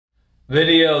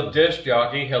Video disc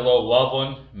jockey, hello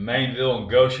Loveland, Mainville,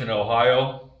 and Goshen,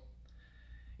 Ohio.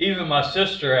 Even my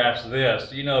sister asked this,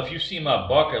 if you see my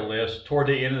bucket list toward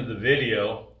the end of the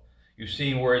video, you've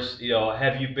seen where it's,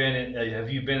 have you been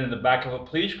in the back of a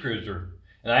police cruiser?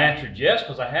 And I answered yes,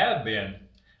 because I have been.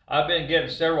 I've been getting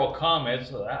several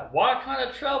comments. Why kind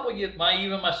of trouble you?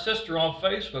 Even my sister on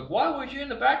Facebook. Why was you in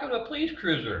the back of a police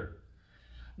cruiser?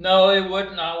 No, it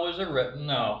wouldn't. I was a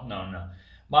no.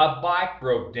 My bike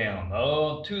broke down.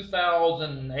 Oh,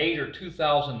 2008 or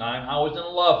 2009. I was in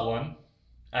Loveland.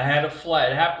 I had a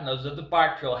flat. It happened. I was at the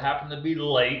bike trail. It happened to be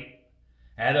late.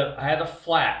 I had a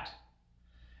flat,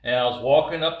 and I was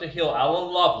walking up the hill out of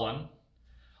Loveland.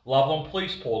 Loveland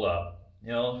police pulled up,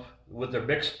 with their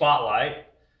big spotlight.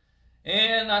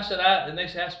 And I said, and they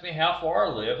asked me how far I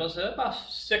lived. I said about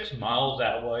 6 miles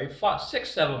that way,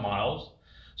 7 miles.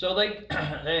 So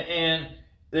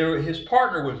his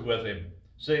partner was with him.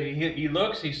 So he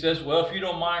looks, he says, well, if you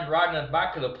don't mind riding in the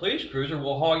back of the police cruiser,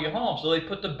 we'll haul you home. So they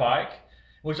put the bike,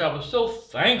 which I was so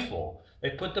thankful.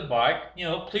 They put the bike,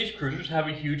 police cruisers have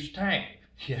a huge tank.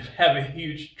 You have a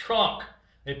huge trunk.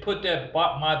 They put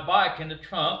my bike in the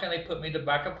trunk, and they put me in the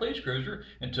back of a police cruiser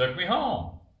and took me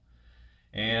home.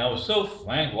 And I was so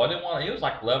thankful. I didn't want to, it was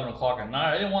like 11 o'clock at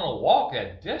night. I didn't want to walk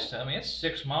that distance. I mean, it's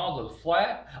 6 miles of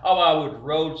flat. Oh, I would have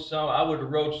rode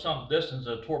some distance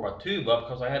and tore my tube up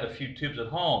because I had a few tubes at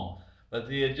home. But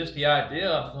just the idea,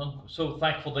 I'm so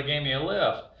thankful they gave me a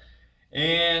lift.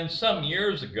 And some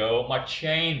years ago, my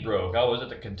chain broke. I was at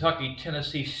the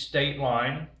Kentucky-Tennessee state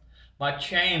line. My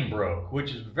chain broke,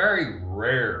 which is very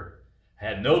rare. I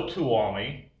had no tool on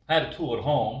me. I had a tool at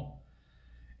home.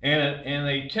 And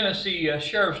a Tennessee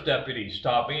sheriff's deputy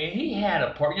stopped me, and he had a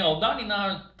part.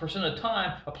 99% of the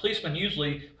time, a policeman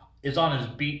usually is on his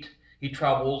beat. He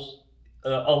travels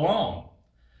alone.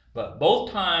 But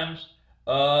both times,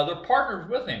 their partner's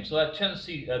with him. So that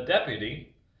Tennessee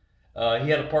deputy, he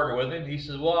had a partner with him. He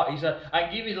said, I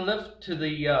can give you the lift to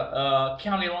the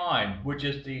county line, which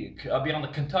is I'll be on the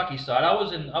Kentucky side. I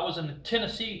was in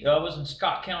Tennessee. I was in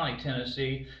Scott County,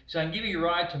 Tennessee. So I can give you a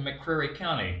ride to McCreary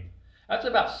County. That's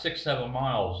about 7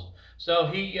 miles. So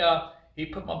he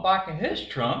put my bike in his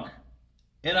trunk,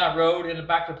 and I rode in the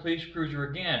back of the police cruiser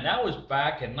again. That was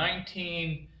back in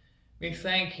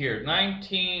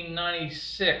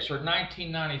 1996 or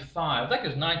 1995. I think it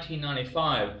was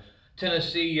 1995.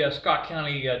 Tennessee Scott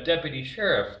County Deputy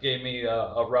Sheriff gave me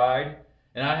a ride,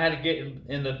 and I had to get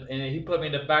and he put me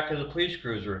in the back of the police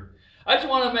cruiser. I just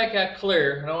want to make that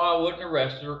clear. No, I wasn't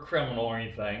arrested or criminal or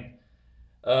anything.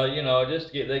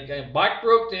 Bike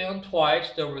broke down twice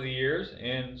over the years,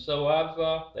 and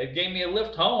so they gave me a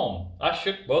lift home. I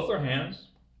shook both their hands.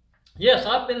 Yes,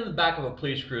 I've been in the back of a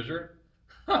police cruiser.